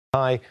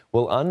Tsai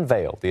will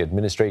unveil the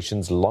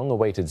administration's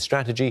long-awaited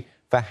strategy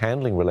for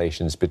handling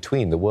relations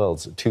between the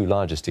world's two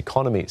largest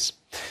economies.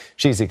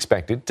 She's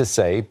expected to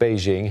say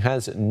Beijing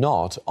has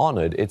not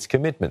honored its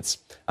commitments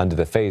under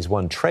the Phase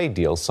 1 trade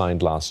deal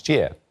signed last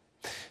year.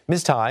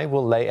 Ms. Tsai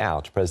will lay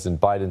out President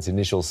Biden's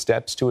initial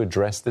steps to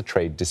address the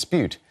trade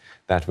dispute.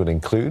 That will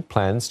include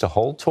plans to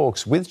hold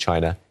talks with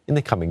China in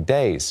the coming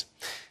days.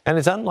 And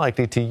it's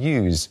unlikely the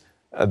use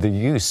of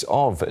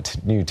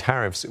new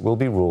tariffs will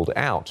be ruled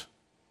out.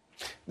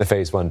 The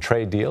Phase 1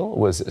 trade deal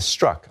was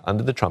struck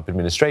under the Trump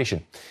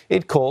administration.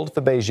 It called for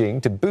Beijing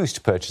to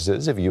boost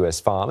purchases of U.S.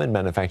 farm and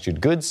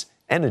manufactured goods,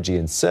 energy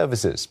and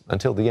services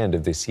until the end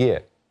of this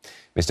year.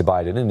 Mr.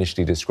 Biden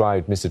initially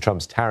described Mr.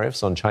 Trump's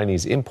tariffs on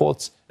Chinese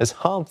imports as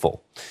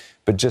harmful.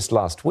 But just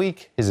last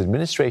week, his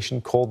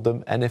administration called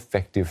them an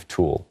effective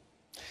tool.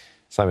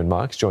 Simon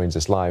Marks joins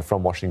us live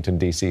from Washington,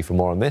 D.C. for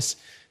more on this.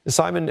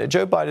 Simon,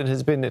 Joe Biden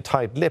has been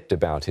tight-lipped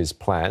about his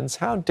plans.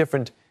 How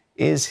different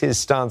is his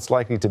stance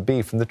likely to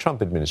be from the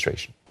Trump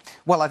administration?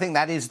 Well, I think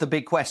that is the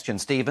big question,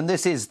 Stephen.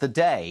 This is the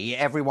day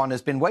everyone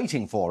has been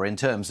waiting for in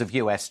terms of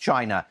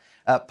US-China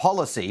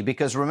policy,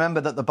 because remember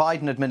that the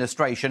Biden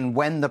administration,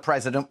 when the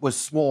president was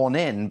sworn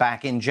in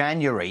back in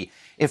January,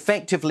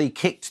 effectively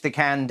kicked the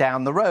can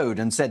down the road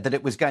and said that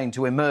it was going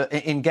to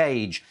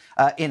engage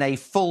in a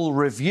full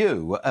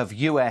review of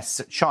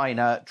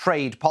US-China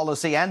trade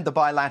policy and the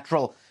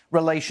bilateral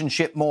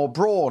relationship more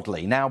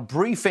broadly. Now,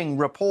 briefing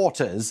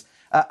reporters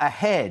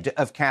ahead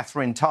of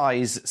Katherine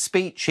Tai's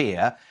speech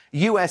here,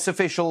 US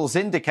officials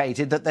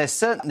indicated that there's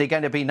certainly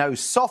going to be no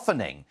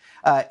softening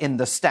in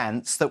the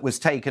stance that was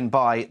taken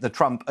by the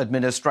Trump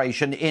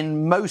administration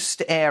in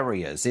most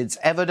areas. It's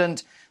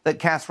evident that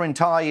Katherine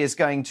Tai is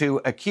going to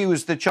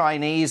accuse the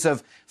Chinese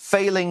of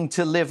failing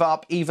to live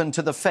up even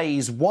to the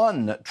Phase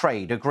 1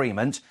 trade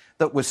agreement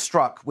that was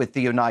struck with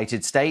the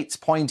United States,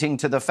 pointing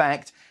to the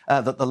fact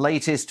that the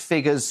latest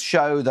figures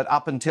show that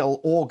up until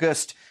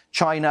August,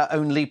 China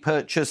only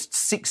purchased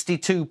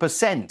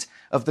 62%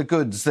 of the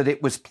goods that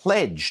it was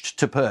pledged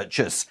to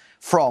purchase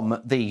from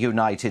the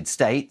United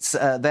States.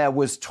 There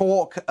was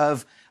talk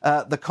of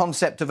the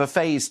concept of a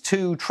Phase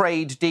 2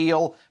 trade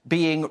deal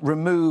being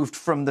removed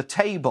from the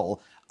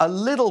table. A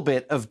little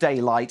bit of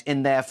daylight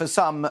in there for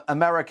some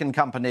American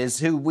companies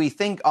who we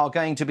think are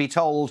going to be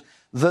told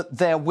that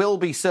there will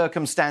be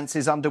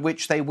circumstances under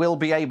which they will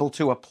be able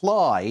to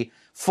apply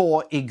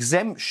for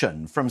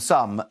exemption from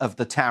some of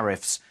the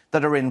tariffs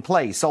that are in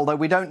place, although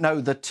we don't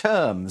know the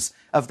terms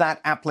of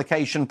that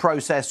application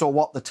process or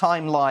what the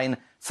timeline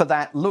for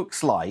that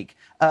looks like.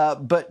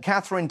 But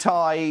Katherine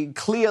Tai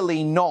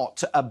clearly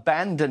not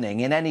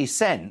abandoning in any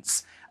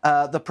sense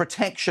the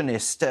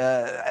protectionist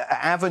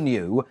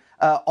avenue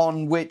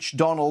on which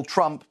Donald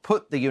Trump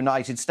put the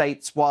United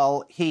States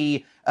while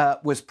he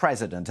was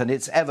president. And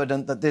it's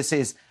evident that this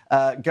is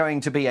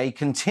going to be a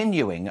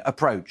continuing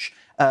approach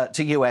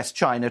to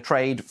US-China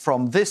trade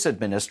from this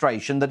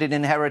administration that it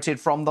inherited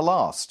from the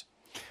last.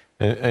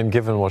 And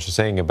given what you're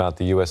saying about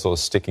the US sort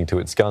of sticking to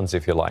its guns,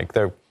 if you like,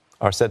 there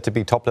are said to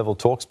be top-level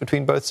talks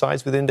between both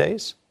sides within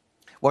days?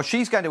 Well,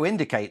 she's going to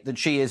indicate that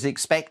she is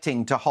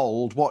expecting to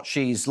hold what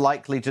she's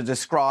likely to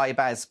describe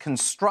as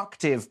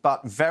constructive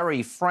but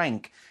very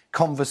frank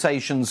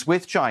conversations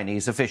with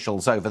Chinese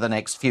officials over the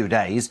next few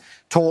days,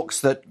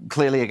 talks that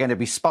clearly are going to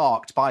be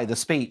sparked by the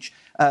speech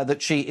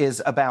that she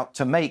is about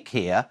to make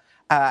here.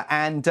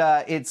 And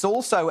it's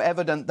also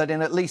evident that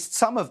in at least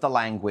some of the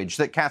language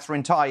that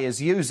Katherine Tai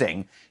is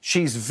using,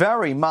 she's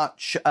very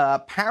much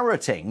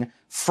parroting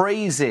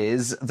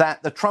phrases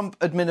that the Trump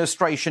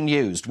administration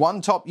used.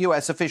 One top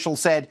US official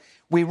said,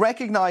 "We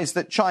recognize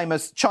that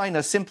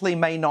China simply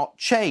may not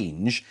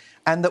change,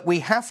 and that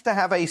we have to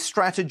have a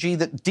strategy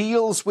that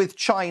deals with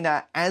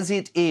China as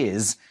it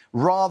is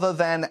rather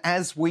than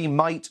as we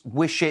might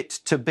wish it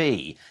to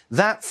be."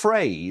 That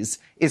phrase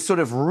is sort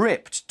of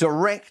ripped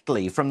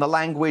directly from the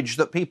language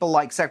that people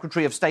like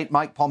Secretary of State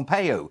Mike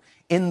Pompeo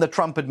in the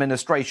Trump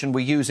administration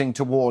were using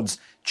towards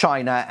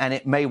China, and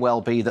it may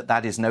well be that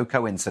that is no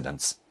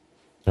coincidence.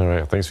 All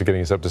right, thanks for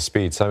getting us up to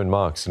speed. Simon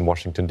Marks in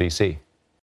Washington, D.C.